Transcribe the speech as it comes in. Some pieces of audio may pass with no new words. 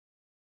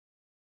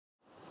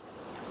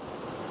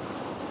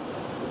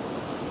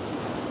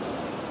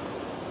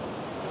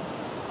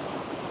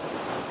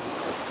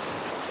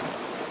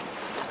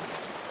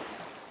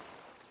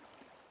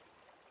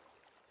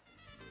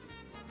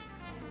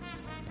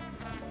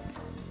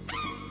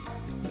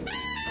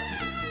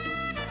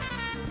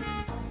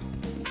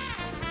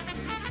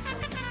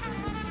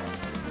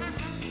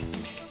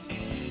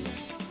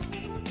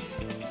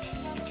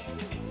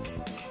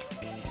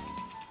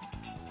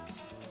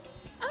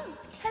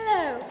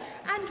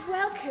and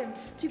welcome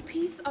to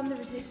Peace on the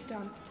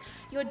Resistance.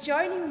 You're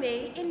joining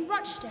me in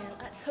Rochdale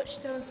at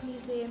Touchstones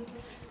Museum.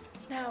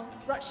 Now,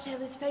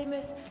 Rochdale is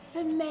famous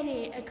for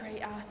many a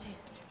great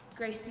artist.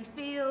 Gracie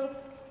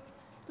Fields,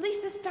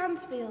 Lisa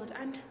Stansfield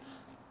and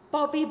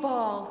Bobby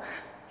Ball.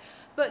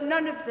 But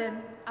none of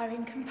them are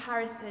in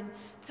comparison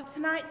to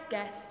tonight's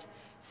guest,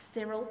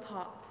 Cyril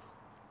Potts.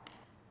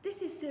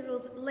 This is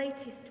Cyril's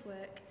latest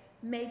work,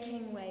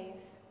 Making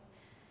Waves,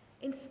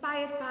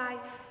 inspired by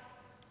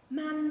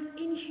man's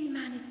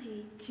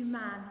inhumanity to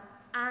man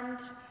and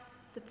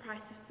the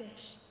price of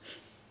fish.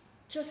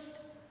 Just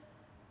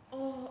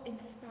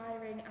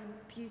awe-inspiring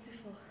and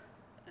beautiful.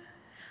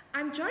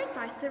 I'm joined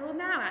by Cyril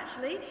now,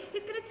 actually.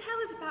 He's going to tell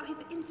us about his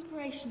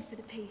inspiration for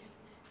the piece.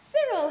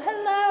 Cyril,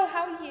 hello,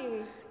 how are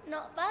you?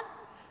 Not bad.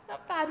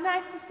 Not bad,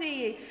 nice to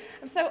see you.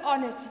 I'm so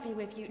honoured to be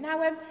with you.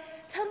 Now,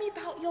 tell me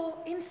about your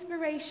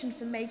inspiration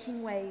for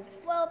Making Waves.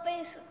 Well,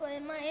 basically,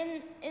 my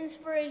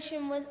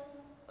inspiration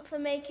for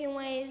Making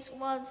Waves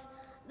was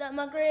that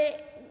my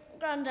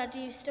great-granddad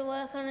used to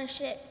work on a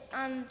ship,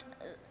 and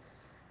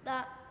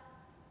that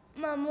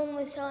my mum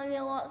was telling me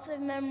lots of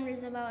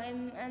memories about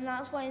him, and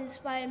that's what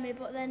inspired me,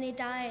 but then he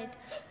died.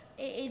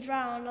 He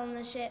drowned on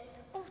the ship,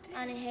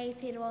 and he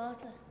hated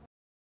water.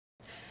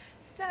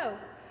 So,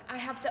 I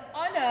have the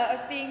honour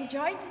of being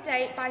joined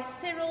today by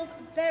Cyril's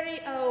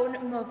very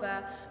own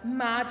mother,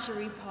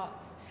 Marjorie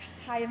Potts.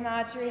 Hi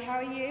Marjorie, how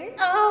are you?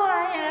 Oh,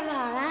 I am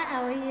alright,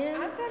 how are you?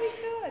 I'm very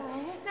good.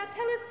 Oh. Now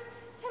tell us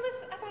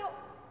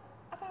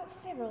about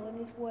Cyril and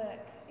his work.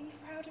 Are you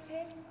proud of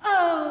him?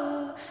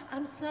 Oh,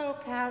 I'm so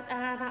proud.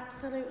 I'm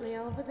absolutely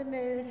over the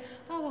moon.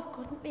 Oh, I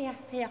couldn't be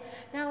happier.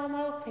 Now I'm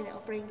hoping it'll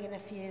bring in a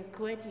few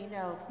quid, you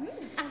know.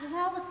 As I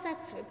always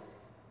said to him,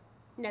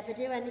 never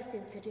do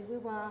anything to do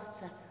with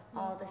water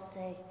or the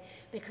sea,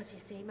 because you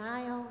see,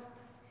 my old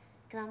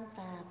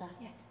grandfather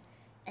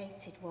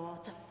hated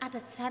water, had a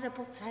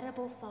terrible,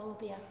 terrible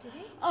phobia. Did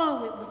he?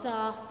 Oh, it was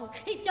awful.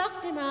 It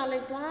dogged him all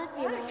his life,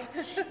 you know.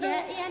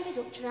 Yeah, he ended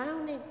up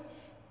drowning.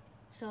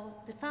 So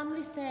the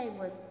family saying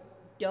was,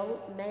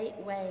 don't make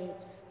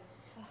waves.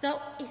 So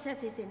he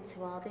says he's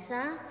into all this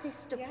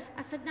artist stuff.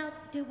 I said, no,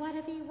 do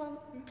whatever you want,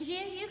 because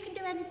you can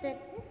do anything.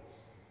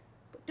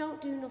 But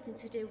don't do nothing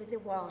to do with the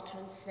water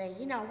and sea.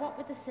 You know, what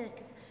with the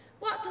circus?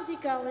 What does he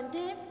go and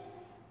do?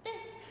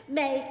 This,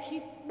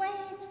 making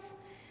waves.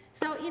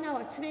 So, you know,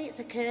 to me it's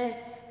a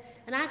curse,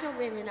 and I don't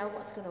really know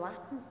what's going to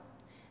happen.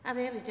 I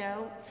really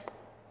don't.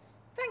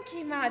 Thank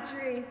you,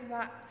 Marjorie, for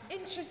that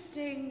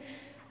interesting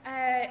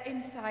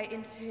insight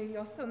into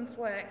your son's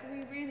work.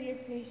 We really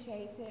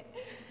appreciate it.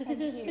 Thank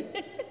you.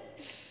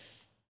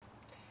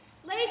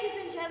 Ladies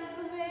and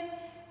gentlemen,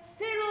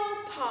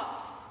 Cyril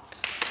Potts.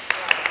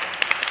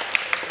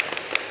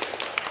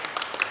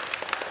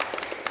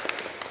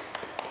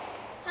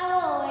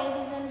 Hello,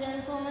 ladies and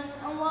gentlemen,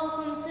 and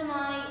welcome to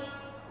my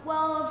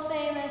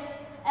world-famous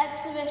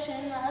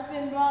exhibition that has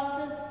been brought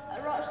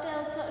to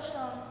Rochdale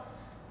Touchstones.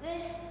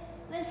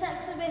 This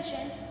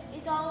exhibition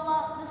is all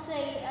about the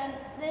sea, and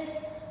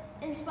this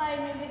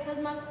inspired me because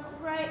my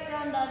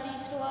great-granddad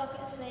used to work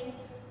at sea,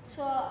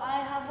 so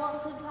I have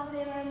lots of happy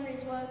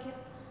memories working.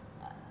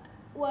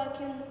 Oh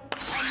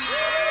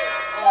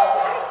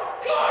my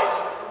gosh!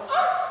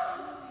 Oh.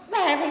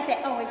 Where is it?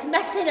 Oh, it's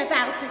messing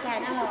about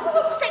again.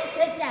 I'm sick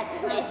to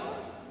death of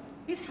this.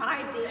 He's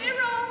hiding.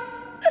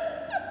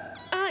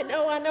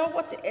 I know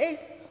what it is.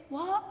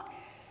 What?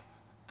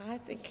 I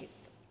think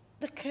it's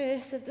the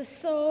curse of the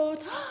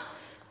sword.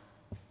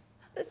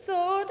 The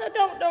sword, I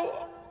don't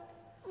know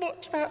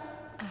much about.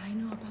 I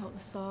know about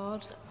the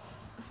sword.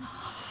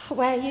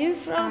 Where are you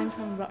from? I'm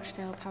from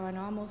Rochdale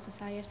Paranormal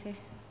Society.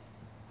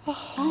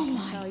 Oh my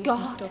God. Tell you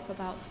some stuff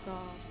about the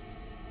sword.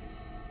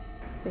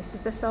 This is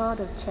the sword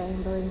of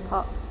Chamberlain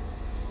Potts.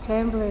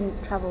 Chamberlain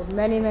travelled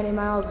many, many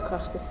miles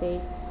across the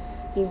sea.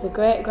 He's the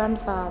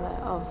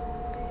great-grandfather of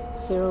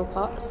Cyril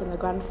Potts and the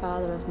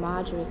grandfather of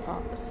Marjorie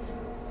Potts.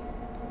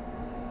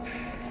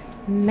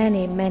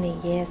 Many, many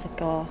years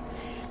ago,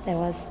 there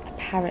was a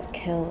parrot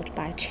killed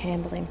by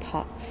Chamberlain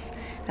Potts,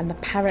 and the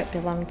parrot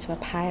belonged to a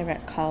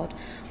pirate called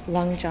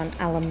Long John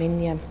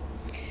Aluminium.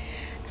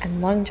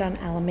 And Long John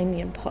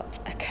Aluminium put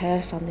a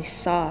curse on this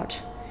sword,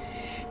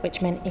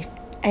 which meant if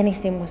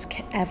anything was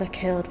ever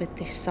killed with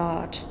this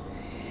sword,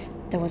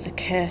 there was a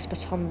curse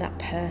put on that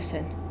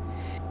person.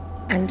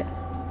 And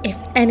if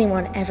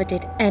anyone ever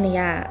did any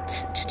art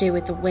to do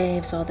with the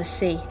waves or the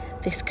sea,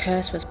 this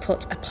curse was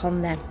put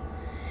upon them,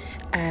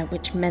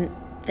 which meant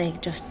they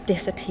just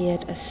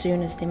disappeared as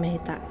soon as they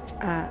made that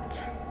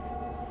art.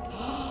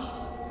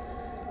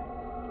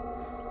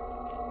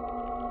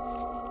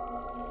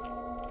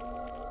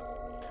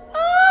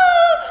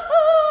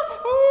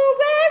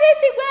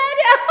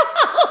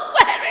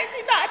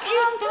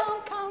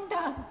 Calm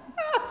down.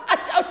 I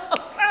don't know.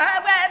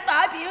 Where's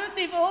my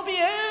beautiful,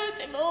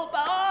 beautiful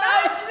boy?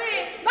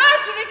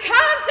 Marjorie,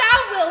 calm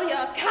down, will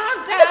you? Calm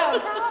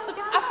down.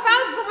 I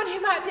found someone who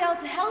might be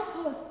able to help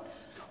us.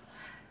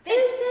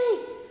 This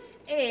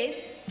is,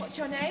 what's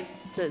your name?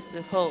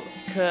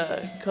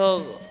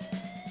 Cole.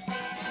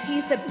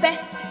 He's the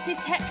best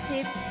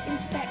detective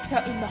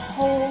inspector in the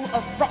whole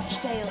of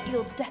Rochdale.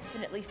 He'll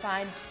definitely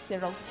find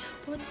Cyril.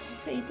 But you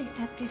see, they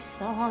said this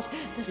sword,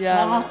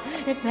 sword,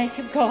 it'd make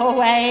him go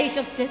away, he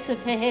just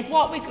disappeared.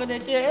 What are we going to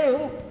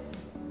do?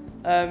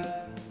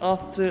 I'll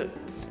have to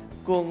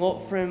go and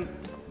look for him,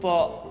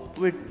 but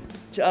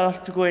I'll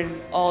have to go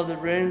in all the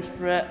rooms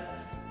for it.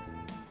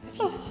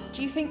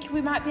 Do you think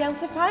we might be able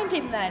to find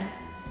him then?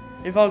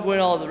 If I go in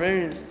all the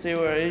rooms and see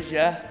where it is,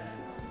 yeah.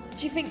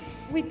 Do you think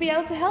we'd be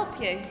able to help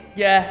you?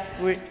 Yeah,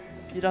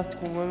 you'd have to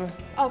come with me.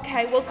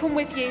 Okay, we'll come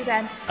with you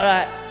then.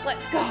 Alright.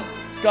 Let's go.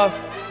 Let's go.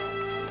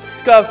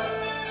 Let's go.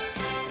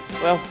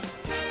 Well.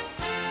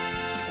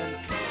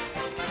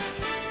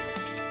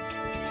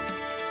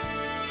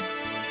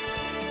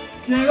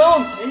 Cyril,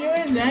 are you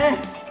in there?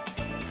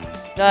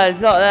 No,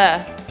 he's not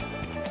there.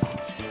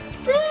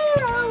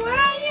 Cyril, where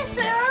are you,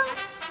 Cyril?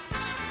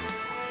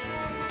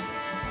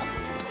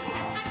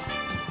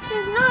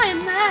 He's not in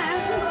there.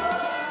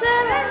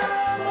 Cyril.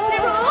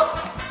 Cyril.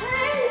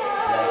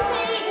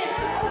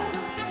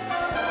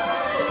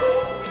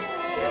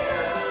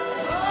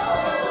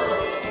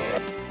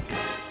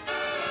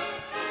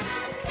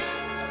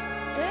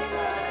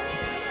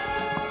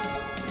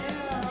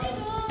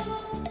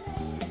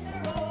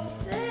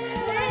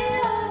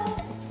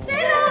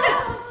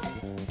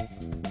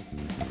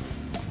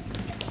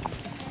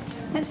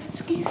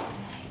 Excuse me.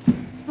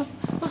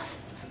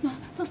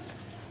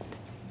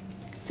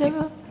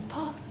 Cyril,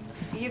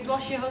 Potts. You've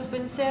lost your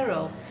husband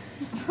Cyril?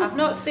 I've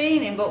not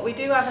seen him, but we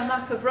do have a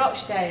map of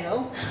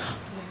Rochdale.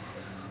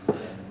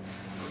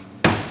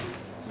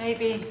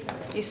 Maybe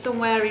he's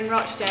somewhere in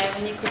Rochdale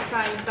and you could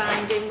try and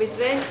find him with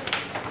this.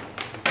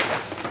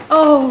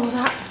 Oh,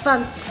 that's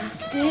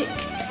fantastic.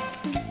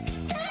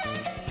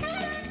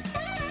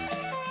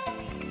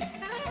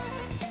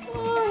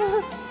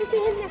 Oh, is he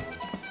in there?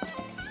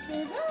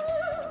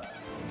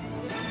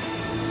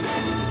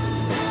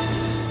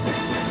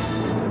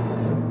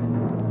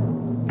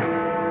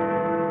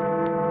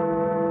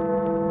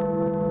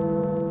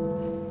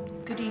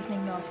 Good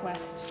evening,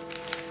 Northwest.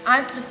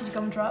 I'm Felicity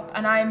Gumdrop,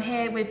 and I am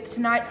here with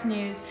tonight's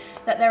news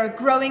that there are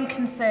growing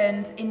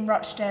concerns in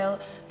Rochdale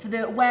for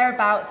the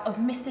whereabouts of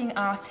missing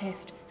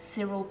artist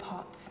Cyril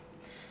Potts.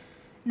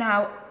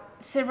 Now,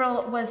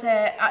 Cyril was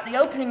at the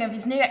opening of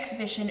his new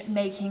exhibition,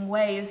 Making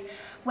Waves,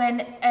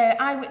 when an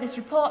eyewitness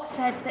report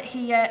said that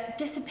he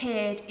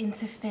disappeared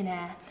into thin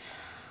air.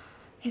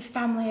 His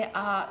family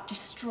are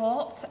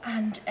distraught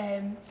and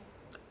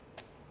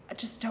I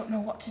just don't know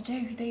what to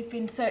do. They've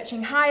been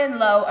searching high and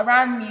low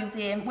around the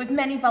museum with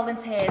many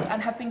volunteers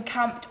and have been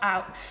camped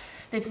out.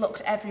 They've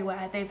looked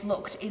everywhere. They've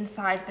looked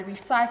inside the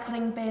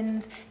recycling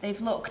bins. They've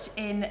looked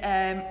in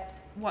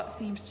what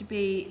seems to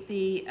be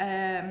the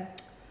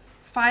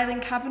filing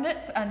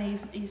cabinets, and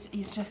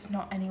he's just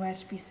not anywhere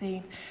to be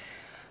seen.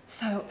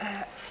 So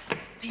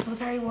people are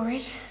very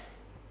worried.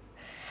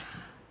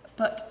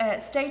 But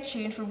stay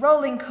tuned for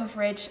rolling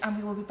coverage, and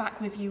we will be back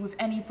with you with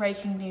any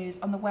breaking news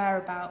on the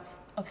whereabouts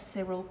of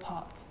Cyril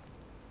Potts.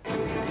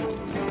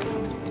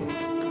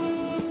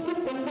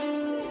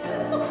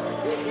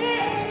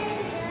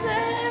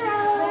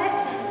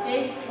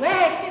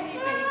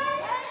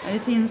 Have you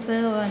seen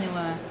Cyril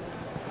anywhere?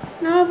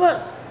 No,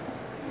 but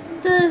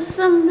there's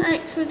some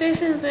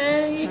expeditions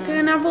here. You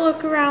can have a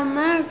look around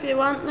there if you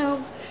want,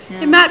 though.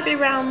 Yeah. It might be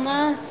round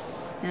there.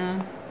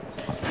 Yeah.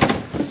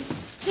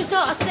 There's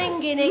not a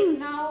thing in it.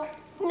 No.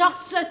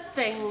 Not a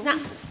thing.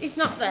 He's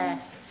not there.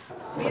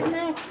 In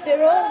there,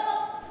 Cyril?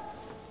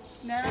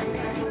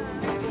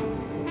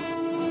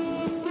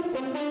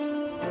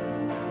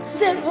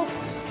 Cyril.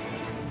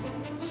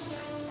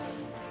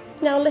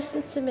 Now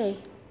listen to me.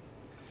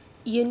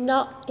 You're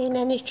not in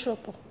any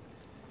trouble.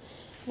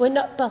 We're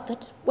not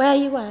bothered where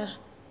you are.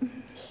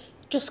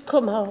 Just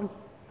come home.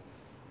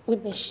 We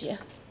miss you.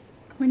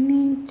 We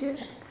need you.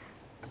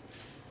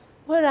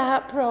 We're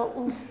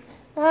heartbroken,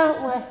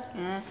 aren't we?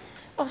 Yeah.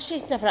 Oh,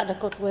 she's never had a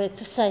good word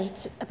to say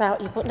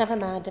about you, but never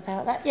mind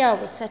about that. You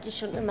always said you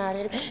shouldn't have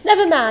married him.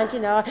 Never mind, you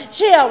know.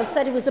 She always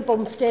said he was a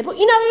bumsteer, but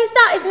you know, he's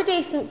not. He's a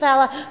decent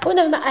fella. But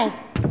never mind. Hey,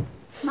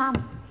 Mum.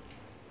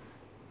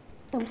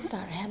 I'm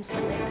sorry, I'm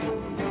sorry.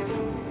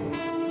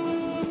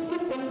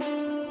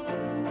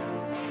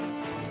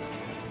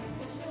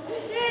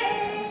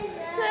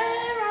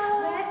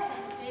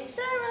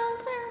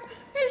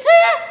 He's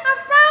here! I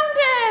found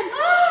him!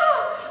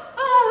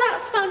 Oh,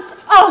 that's fantastic.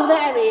 Oh,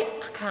 there he is.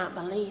 I can't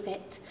believe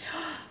it.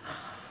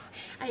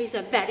 He's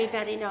a very,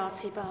 very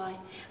naughty boy.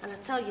 And I'll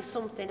tell you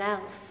something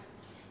else.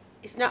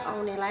 He's not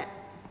only let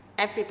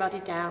everybody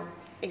down,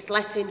 he's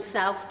let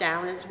himself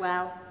down as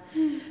well.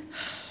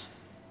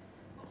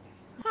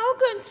 How are we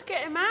going to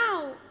get him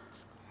out?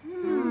 Have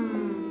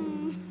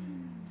you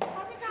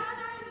got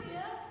an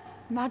idea?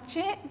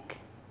 Magic?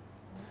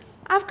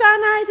 I've got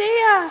an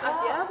idea.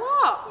 Yeah,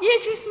 what?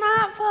 Use your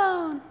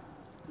smartphone.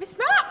 My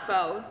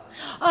smartphone?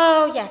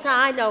 Oh, yes,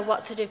 I know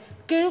what to do.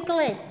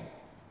 Googling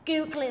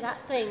that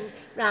thing.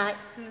 Right.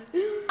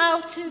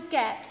 How to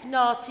get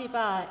naughty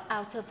boy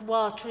out of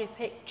watery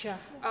picture.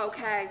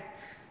 Okay.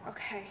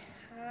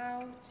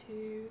 How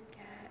to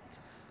get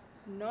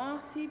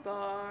Naughty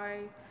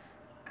boy.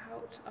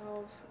 Out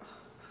of...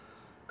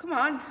 Come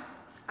on.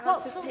 Out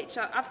What's of the-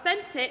 picture. I've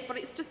sent it, but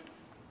it's just...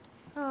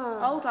 Oh.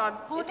 Hold on.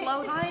 It's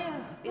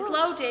loading. It's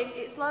loading.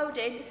 It's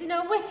loading. Is it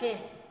no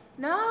Wi-Fi?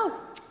 No.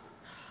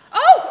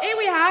 Oh, here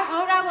we are.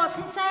 All right, what's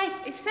it say?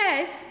 It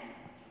says,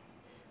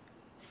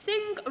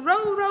 sing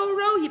row, row,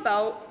 row your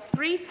boat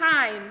 3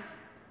 times.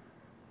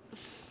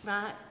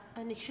 Right,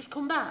 and it should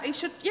come back? It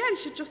should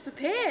just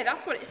appear.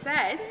 That's what it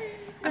says.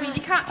 I mean,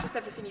 you can't trust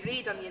everything you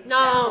read on the internet.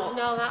 No,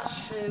 no,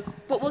 that's true.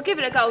 But we'll give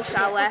it a go,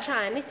 shall we? We'll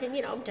try anything,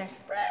 you know, I'm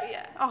desperate.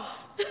 Yeah. Oh.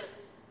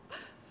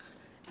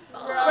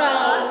 Row,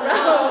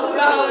 row,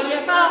 row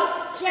your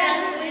boat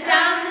gently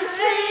down the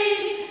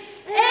stream.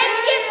 If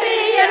you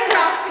see a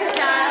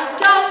crocodile,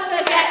 don't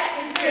forget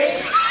to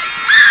scream.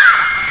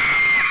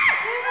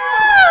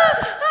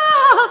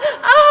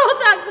 Oh,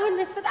 thank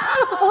goodness for that.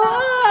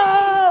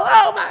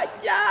 Oh, my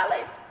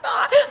darling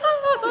boy.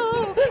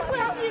 Oh,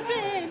 where have you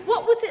been?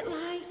 What was it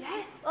like?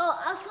 Yeah. Well,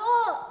 I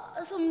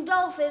saw some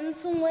dolphins,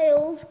 some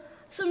whales,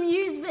 some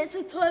used bits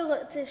of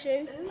toilet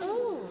tissue,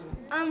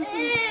 and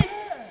some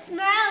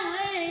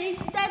smelly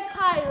dead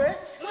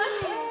pirates.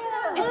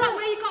 Is that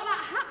where you got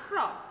that hat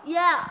from?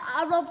 Yeah,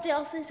 I robbed it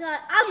off this guy,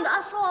 and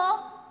I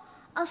saw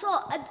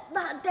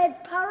that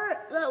dead parrot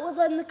that was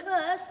on the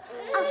curse.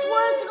 I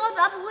swear to God,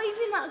 I believe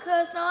in that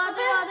curse. No, I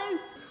do.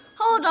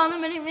 Hold on a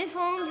minute, my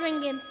phone's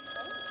ringing.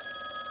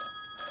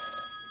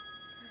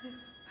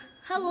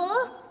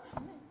 Hello?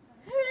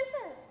 Who is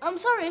it? I'm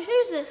sorry,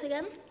 who's this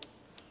again?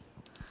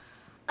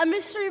 A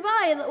mystery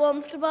buyer that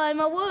wants to buy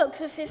my work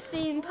for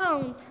 £15.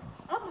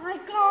 Oh, my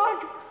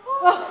God.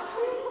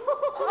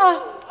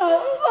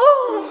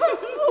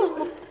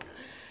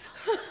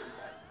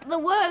 The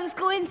work's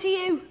going to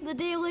you. The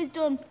deal is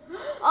done.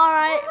 All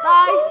right,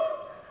 bye.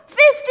 £15!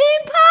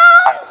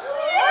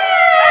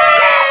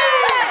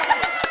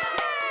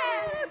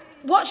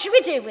 What should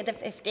we do with the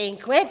 15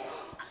 quid?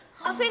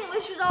 I think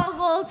we should all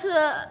go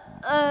to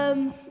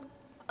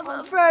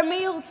for a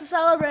meal to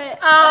celebrate.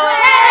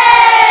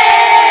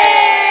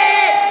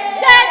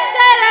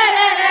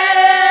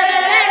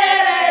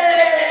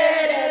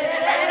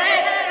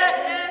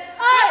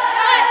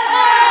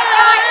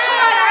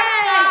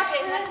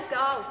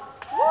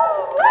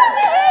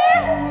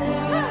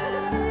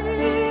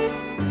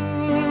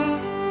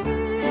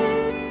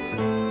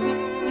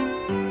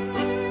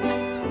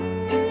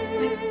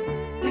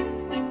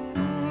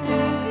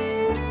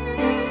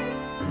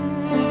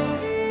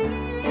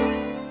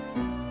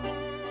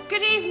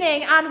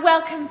 And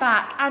welcome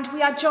back, and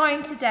we are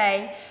joined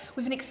today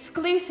with an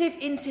exclusive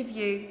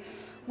interview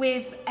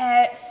with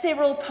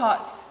Cyril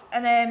Potts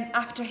and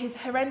after his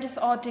horrendous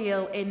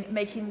ordeal in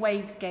making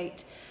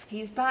Wavesgate.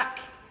 He's back,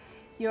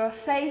 you're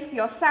safe,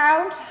 you're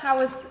sound. How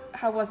was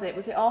it?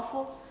 Was it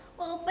awful?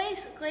 Well,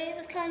 basically, it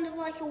was kind of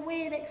like a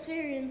weird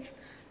experience.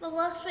 The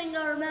last thing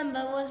I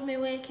remember was me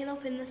waking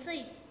up in the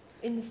sea.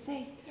 In the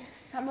sea?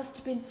 Yes. That must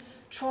have been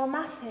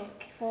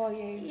traumatic for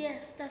you.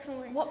 Yes,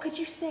 definitely. What could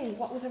you see?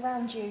 What was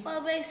around you?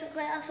 Well,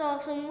 basically, I saw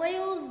some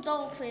whales,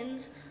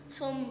 dolphins,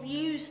 some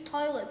used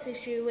toilet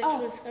tissue, which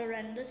was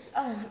horrendous.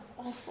 Oh,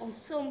 awful.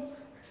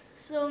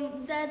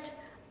 Some dead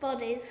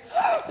bodies.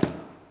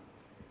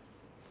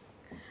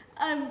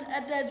 And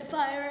a dead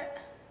pirate.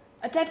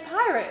 A dead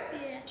pirate?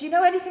 Yeah. Do you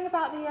know anything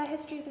about the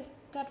history of this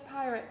dead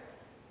pirate?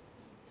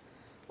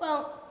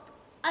 Well,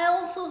 I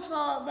also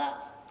saw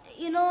that,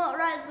 you know,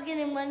 right at the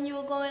beginning when you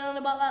were going on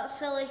about that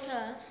silly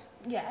curse?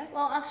 Yeah.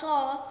 Well, I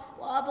saw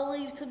what I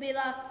believe to be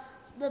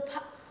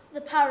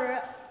the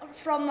parrot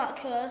from that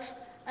curse,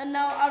 and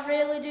now I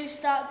really do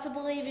start to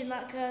believe in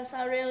that curse.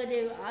 I really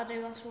do. I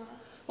swear.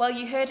 Well,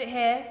 you heard it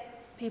here,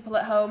 people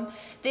at home.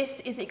 This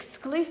is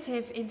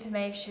exclusive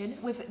information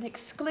with an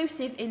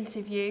exclusive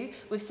interview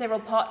with Cyril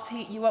Potts.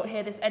 You won't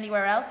hear this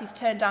anywhere else. He's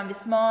turned down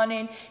This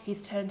Morning,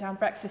 he's turned down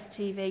Breakfast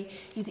TV,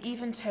 he's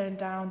even turned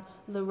down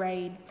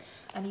Lorraine.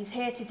 And he's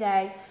here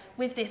today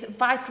with this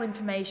vital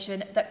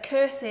information that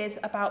curses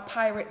about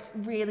pirates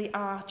really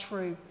are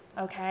true,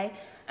 okay?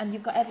 And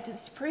you've got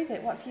evidence to prove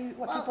it. What have you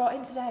brought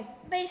in today?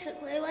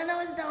 Basically, when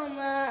I was down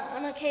there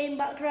and I came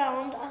back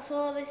round, I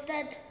saw this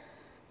dead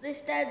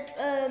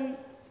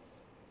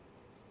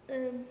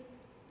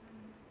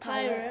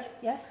pirate.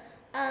 Yes.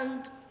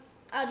 And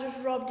I just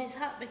robbed his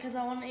hat because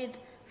I wanted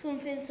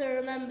something to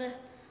remember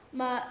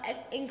my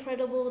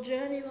incredible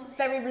journey by.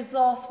 Very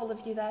resourceful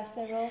of you there,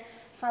 Cyril.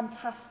 Yes.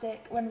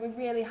 Fantastic. When we're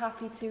really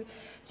happy to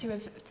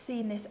have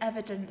seen this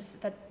evidence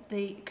that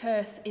the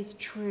curse is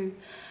true.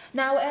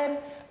 Now,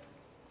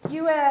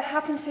 you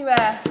happened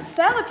to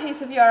sell a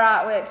piece of your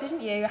artwork,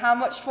 didn't you? How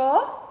much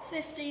for?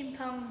 £15.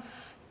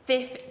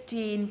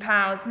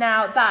 £15.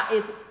 Now, that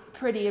is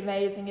pretty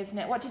amazing, isn't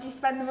it? What did you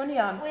spend the money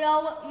on?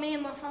 Me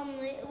and my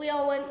family, we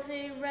all went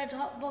to Red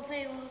Hot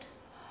Buffet World.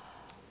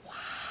 Wow,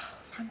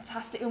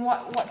 fantastic. And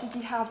what did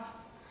you have?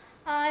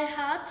 I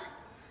had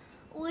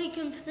leek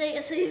and potato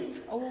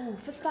soup. Oh,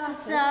 for starters.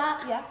 To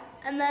start. Yeah.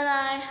 And then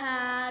I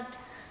had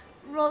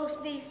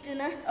roast beef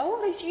dinner.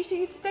 Oh, so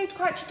you stayed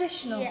quite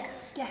traditional.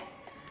 Yes. Yeah.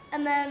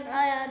 And then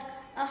I had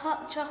a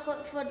hot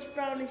chocolate fudge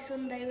brownie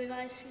sundae with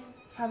ice cream.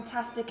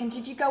 Fantastic. And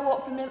did you go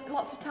up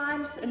lots of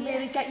times and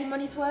really get your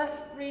money's worth?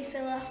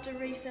 Refill after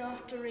refill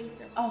after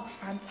refill. Oh,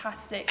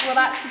 fantastic. Well,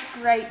 that's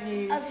great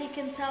news. As you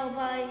can tell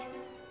by...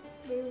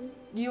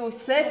 You're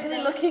certainly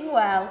looking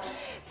well.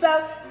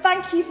 So,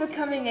 thank you for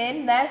coming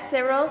in there,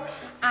 Cyril,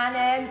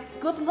 and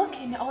good luck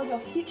in all your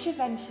future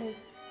ventures.